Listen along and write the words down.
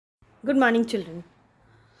Good morning, children.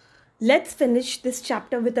 Let's finish this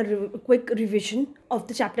chapter with a quick revision of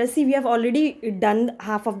the chapter. See, we have already done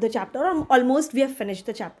half of the chapter, or almost we have finished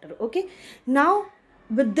the chapter. Okay. Now,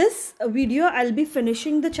 with this video, I'll be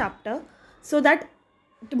finishing the chapter so that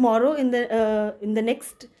tomorrow in the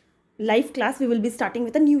next live class we will be starting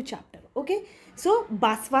with a new chapter. Okay. So,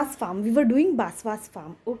 Basvas Farm. We were doing Basvas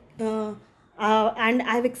Farm. And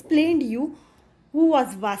I've explained you who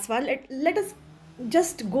was Basva. Let us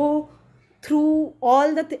just go through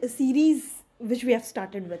all the series which we have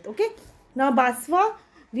started with. Okay, now Basva,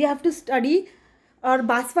 we have to study, or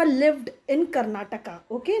Basva lived in Karnataka.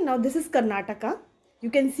 Okay, now this is Karnataka.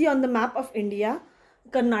 You can see on the map of India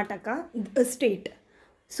Karnataka, a state.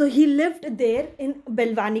 So he lived there in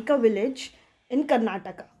Belvanika village in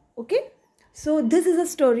Karnataka. Okay, so this is a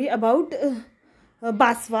story about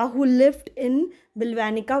Basva, who lived in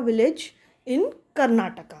Belvanika village in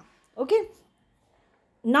Karnataka. Okay,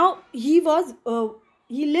 now he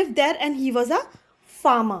lived there and he was a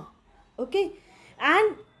farmer. Okay,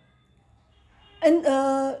 and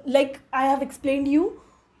like I have explained you,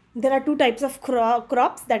 there are two types of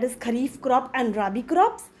crops, that is kharif crop and rabi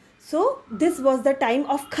crops. So this was the time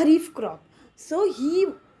of kharif crop. So he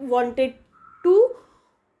wanted to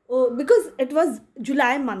because it was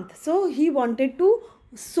July month, so he wanted to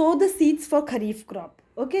sow the seeds for kharif crop.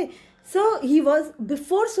 Okay, so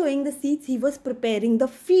before sowing the seeds, he was preparing the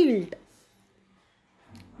field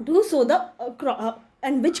to sow the crop.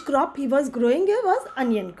 And which crop he was growing here was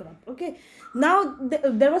onion crop. Okay, now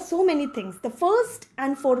there were so many things. The first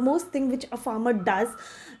and foremost thing which a farmer does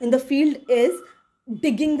in the field is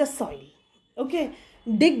digging the soil. Okay,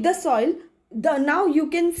 dig the soil. Now you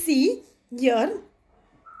can see here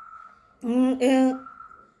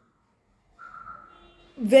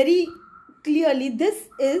very clearly, this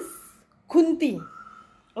is khunti.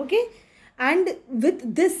 Okay, and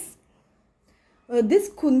with this this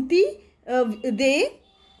khunti, they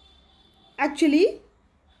actually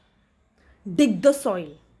dig the soil.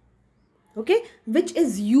 Okay, which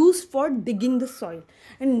is used for digging the soil.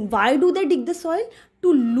 And why do they dig the soil?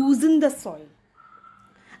 To loosen the soil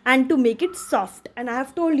and to make it soft. And I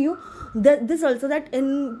have told you that this also, that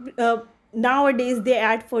in nowadays they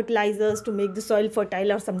add fertilizers to make the soil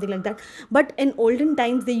fertile or something like that, but in olden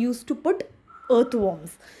times they used to put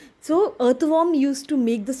earthworms. So earthworm used to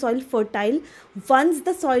make the soil fertile once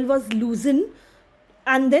the soil was loosened,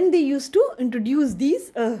 and then they used to introduce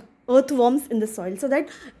these earthworms in the soil so that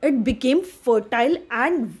it became fertile,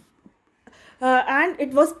 and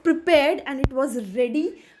it was prepared and it was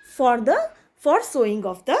ready for sowing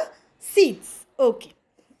of the seeds. Okay,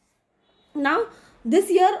 now this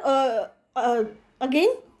year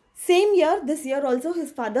again, same year, this year also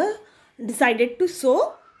his father decided to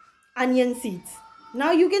sow onion seeds.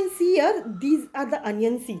 Now you can see here, these are the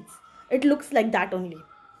onion seeds. It looks like that only.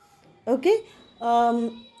 Okay,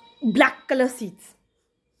 black color seeds.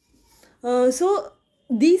 So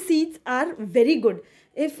these seeds are very good.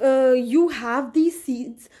 If you have these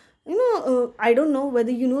seeds, I don't know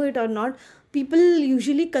whether you know it or not, people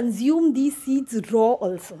usually consume these seeds raw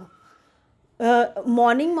also.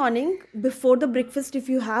 Morning before the breakfast, if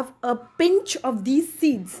you have a pinch of these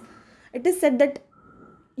seeds, it is said that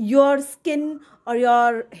your skin or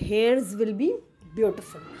your hairs will be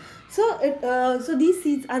beautiful. So these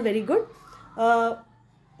seeds are very good.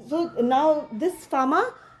 So now this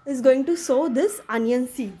farmer is going to sow this onion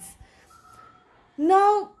seeds.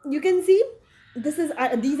 Now you can see, this is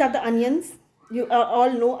these are the onions. You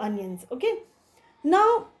all know onions. Okay,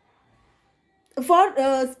 now for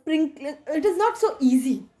sprinkling, it is not so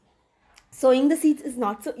easy. Sowing the seeds is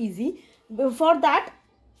not so easy. For that,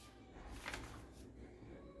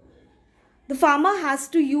 the farmer has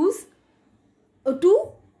to use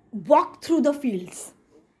to walk through the fields.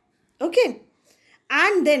 Okay,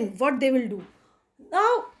 and then what they will do,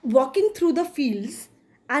 now walking through the fields,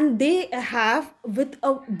 and they have with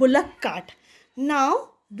a bullock cart.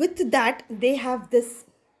 Now with that they have this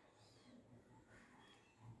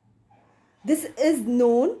is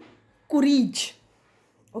known courage.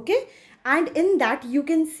 Okay, and in that you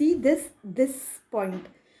can see this point.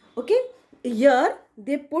 Okay, here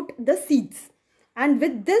they put the seeds, and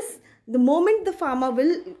with this, the moment the farmer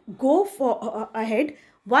will go for ahead,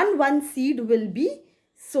 one seed will be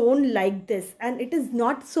sown like this, and it is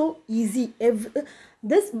not so easy. If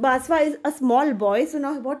this Basva is a small boy, so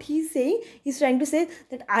now what he's saying, he's trying to say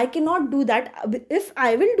that I cannot do that. If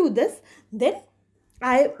I will do this, then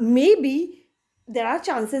there are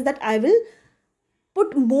chances that I will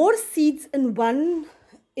put more seeds in one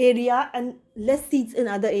area and less seeds in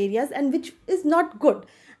other areas, and which is not good.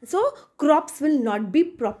 So crops will not be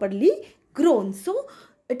properly grown. So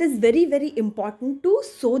it is very, very important to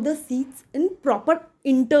sow the seeds in proper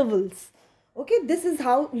intervals. Okay, this is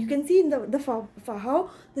how you can see in how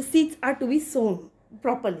the seeds are to be sown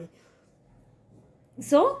properly.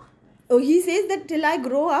 So he says that till I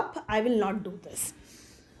grow up, I will not do this.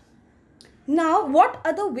 Now, what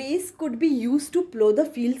other ways could be used to plow the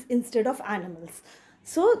fields instead of animals?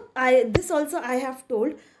 So this also I have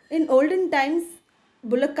told. In olden times,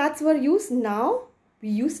 bullock carts were used. Now we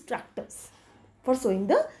use tractors for sowing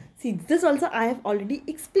the seeds. This also I have already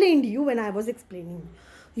explained you when I was explaining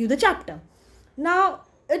you the chapter. Now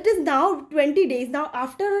it is now 20 days. Now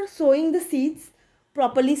after sowing the seeds,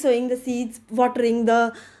 properly sowing the seeds, watering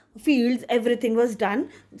the fields, everything was done.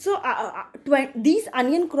 So these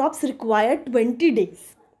onion crops require 20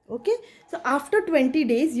 days. Okay, so after 20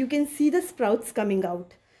 days you can see the sprouts coming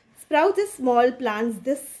out. Sprouts is small plants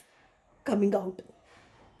this coming out.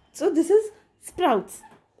 So this is sprouts.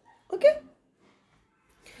 Okay,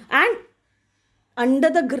 and under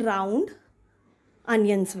the ground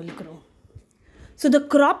onions will grow. So the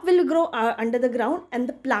crop will grow under the ground, and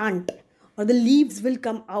the plant or the leaves will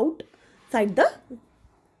come outside the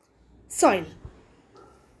soil.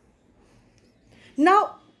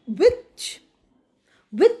 Now with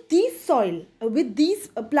these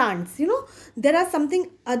plants, there are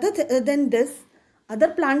something other than this. Other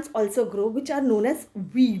plants also grow, which are known as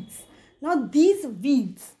weeds. Now these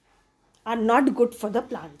weeds are not good for the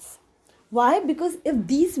plants. Why? Because if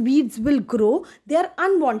these weeds will grow, they are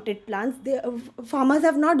unwanted plants. Farmers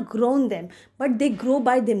have not grown them, but they grow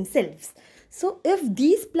by themselves. So if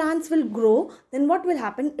these plants will grow, then what will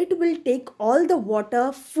happen? It will take all the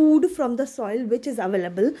water, food from the soil which is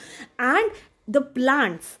available, and the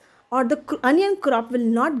plants or the onion crop will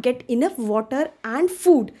not get enough water and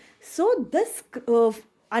food. So this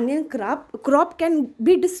onion crop can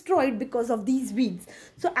be destroyed because of these weeds.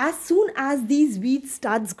 So as soon as these weeds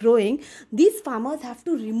starts growing, these farmers have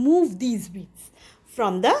to remove these weeds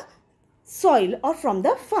from the soil or from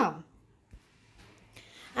the farm.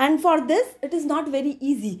 And for this, it is not very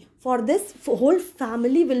easy. For this, whole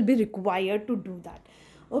family will be required to do that.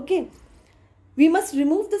 Okay, we must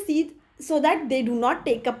remove the seed so that they do not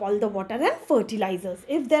take up all the water and fertilizers.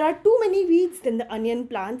 If there are too many weeds, then the onion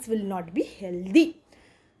plants will not be healthy.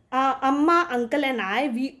 Amma, uncle and I,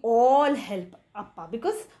 we all help Appa,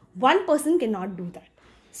 because one person cannot do that.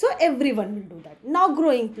 So everyone will do that. Now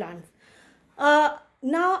growing plants.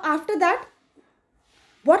 Now after that,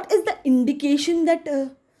 what is the indication that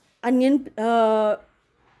onion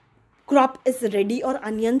crop is ready or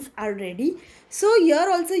onions are ready? So here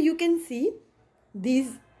also you can see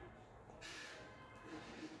these,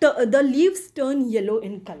 the leaves turn yellow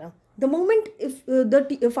in color. The moment if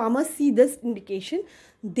the farmers see this indication,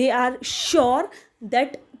 they are sure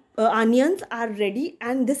that onions are ready,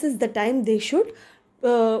 and this is the time they should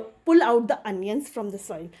pull out the onions from the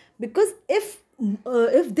soil. Because if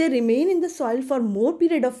they remain in the soil for more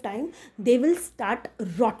period of time, they will start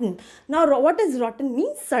rotten. Now what is rotten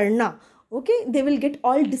means? Sarna. Okay, they will get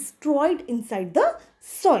all destroyed inside the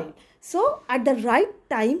soil. So at the right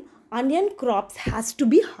time, onion crops has to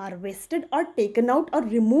be harvested or taken out or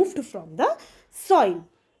removed from the soil.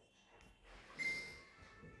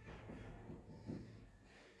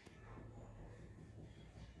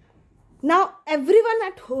 Now everyone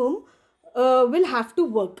at home will have to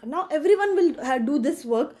work. Now everyone will do this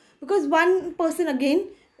work, because one person again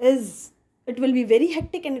it will be very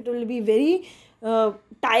hectic and it will be very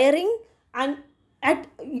tiring, and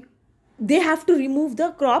they have to remove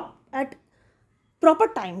the crop at proper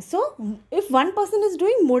time. So if one person is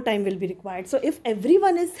doing, more time will be required. So if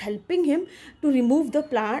everyone is helping him to remove the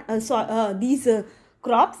these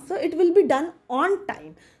crops, so it will be done on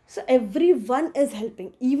time. So everyone is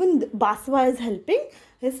helping. Even Basva is helping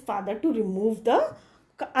his father to remove the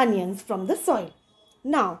onions from the soil.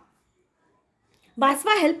 Now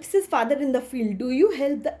Basva helps his father in the field. Do you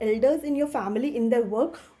help the elders in your family in their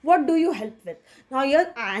work? What do you help with? Now your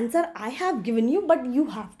answer I have given you, but you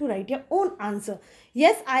have to write your own answer.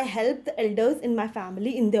 Yes, I help the elders in my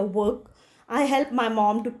family in their work. I help my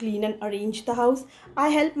mom to clean and arrange the house. I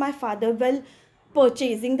help my father while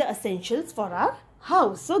purchasing the essentials for our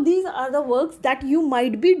house. So these are the works that you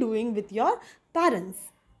might be doing with your parents.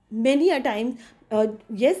 Many a time,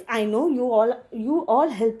 yes, I know you all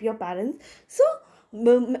help your parents. So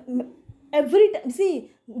every time,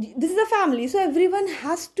 see, this is a family, so everyone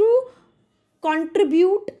has to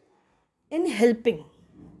contribute in helping.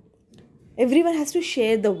 Everyone has to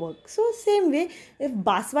share the work. So same way, if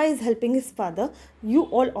Basva is helping his father, you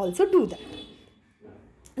all also do that.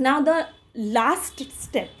 Now the last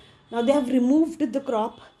step. Now they have removed the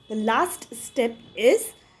crop. The last step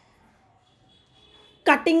is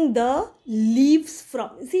cutting the leaves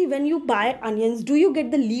from. See, when you buy onions, do you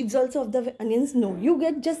get the leaves also of the onions? No, you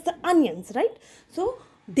get just the onions, right? So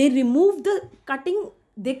they remove the cutting,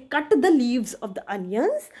 they cut the leaves of the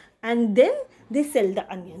onions and then they sell the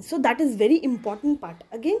onions. So that is very important part.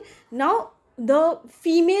 Again, now the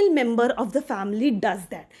female member of the family does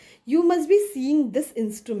that. You must be seeing this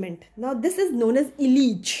instrument. Now this is known as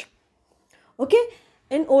ilich. Okay,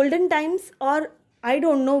 in olden times, or I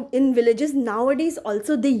don't know, in villages nowadays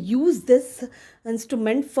also, they use this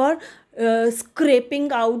instrument for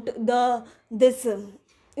scraping out the this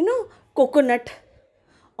coconut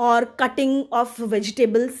or cutting of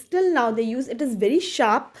vegetables. Still now they use it. Is very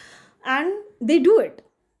sharp and they do it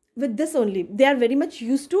with this only. They are very much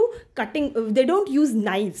used to cutting. They don't use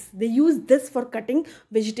knives, they use this for cutting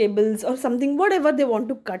vegetables or something, whatever they want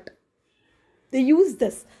to cut, they use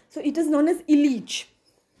this. So it is known as ilich.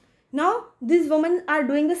 Now these women are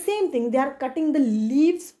doing the same thing. They are cutting the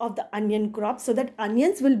leaves of the onion crop so that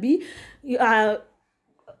onions will be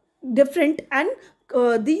different, and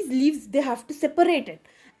these leaves they have to separate it,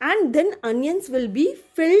 and then onions will be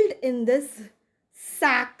filled in this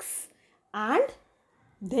sacks and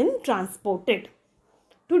then transported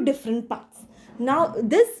to different parts. Now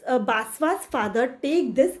this Basvas father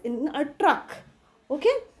take this in a truck,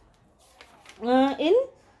 okay, in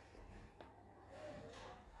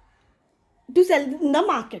to sell in the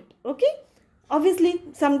market. Okay, obviously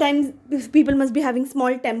sometimes people must be having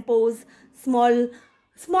small tempos,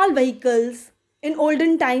 small vehicles. In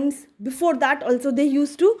olden times, before that also, they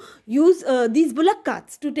used to use these bullock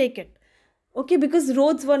carts to take it. Okay, because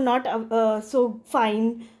roads were not so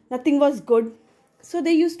fine, nothing was good, so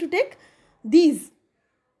they used to take these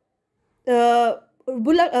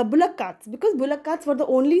bullock carts, because bullock carts were the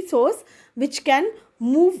only source which can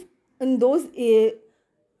move in those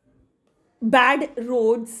bad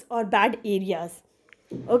roads or bad areas.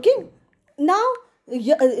 Okay, now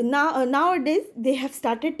nowadays they have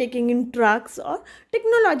started taking in trucks, or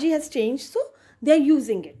technology has changed, so they are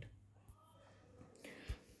using it.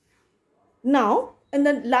 Now in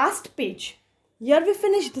the last page, here we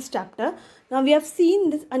finish this chapter. Now we have seen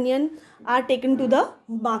this onion are taken to the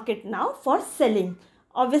market now for selling.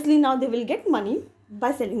 Obviously now they will get money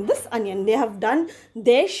by selling this onion. They have done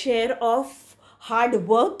their share of hard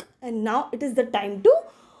work, and now it is the time to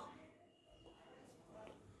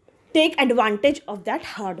take advantage of that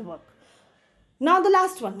hard work. Now the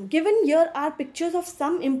last one. Given here are pictures of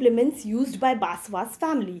some implements used by Basvas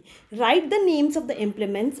family. Write the names of the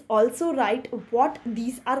implements. Also write what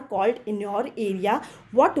these are called in your area.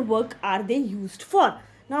 What work are they used for?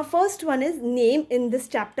 Now first one is name in this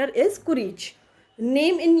chapter is kurich.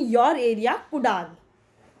 Name in your area kudal.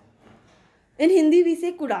 In Hindi we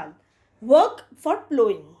say kudal. Work for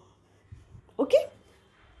plowing. Okay.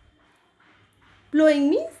 Plowing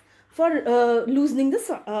means for sowing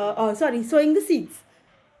the seeds.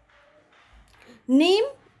 Name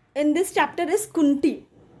in this chapter is kunti.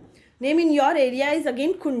 Name in your area is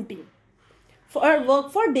again kunti. For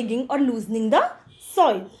work for digging or loosening the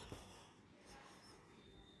soil.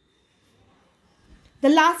 The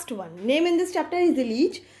last one. Name in this chapter is the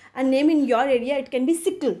leech, and name in your area it can be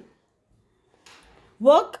sickle.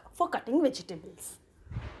 Work for cutting vegetables.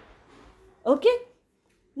 Okay.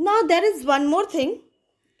 Now there is one more thing.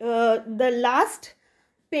 The last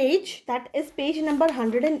page, that is page number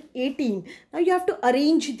 118. Now you have to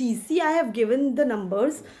arrange these. See, I have given the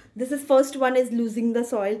numbers. This is first one is losing the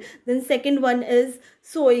soil. Then second one is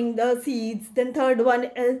sowing the seeds. Then third one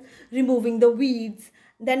is removing the weeds.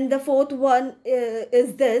 Then the fourth one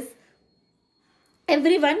is this.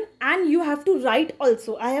 Everyone, and you have to write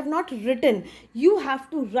also. I have not written. You have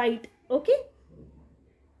to write. Okay.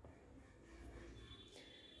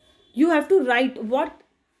 You have to write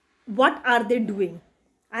what are they doing.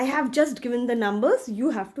 I have just given the numbers.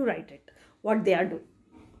 You have to write it, what they are doing.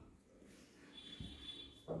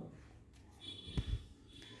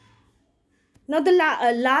 Now the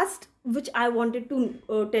last which I wanted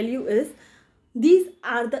to tell you is, these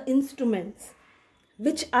are the instruments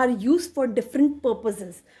which are used for different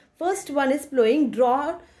purposes. First one is plowing,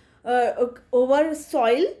 draw over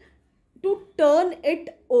soil to turn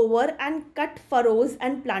it over and cut furrows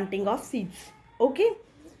and planting of seeds. Okay,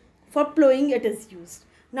 for plowing it is used.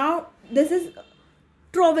 Now this is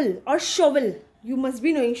trowel or shovel. You must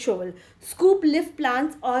be knowing shovel. Scoop, lift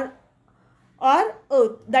plants or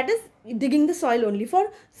earth, that is digging the soil only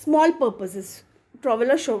for small purposes.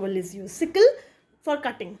 Trowel or shovel is used. Sickle for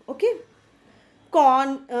cutting. Okay,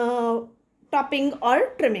 corn topping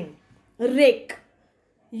or trimming. Rake,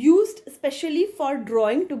 used specially for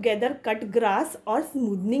drawing together cut grass or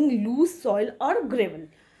smoothing loose soil or gravel.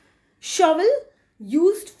 Shovel,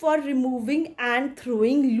 used for removing and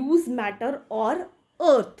throwing loose matter or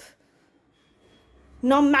earth.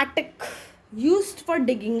 Pneumatic, used for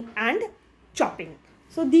digging and chopping.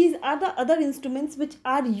 So these are the other instruments which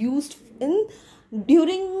are used in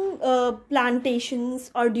during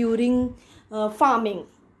plantations or during farming.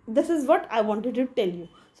 This is what I wanted to tell you.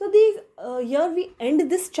 So these here we end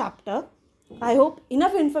this chapter. I hope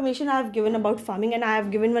enough information I have given about farming, and I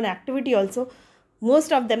have given one activity also.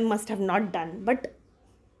 Most of them must have not done, but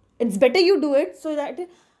it's better you do it, so that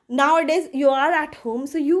nowadays you are at home,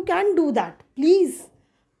 so you can do that. Please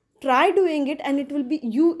try doing it, and it will be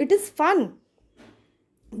it is fun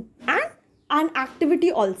and an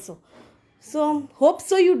activity also. So hope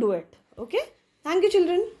so you do it. Okay, thank you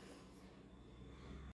children.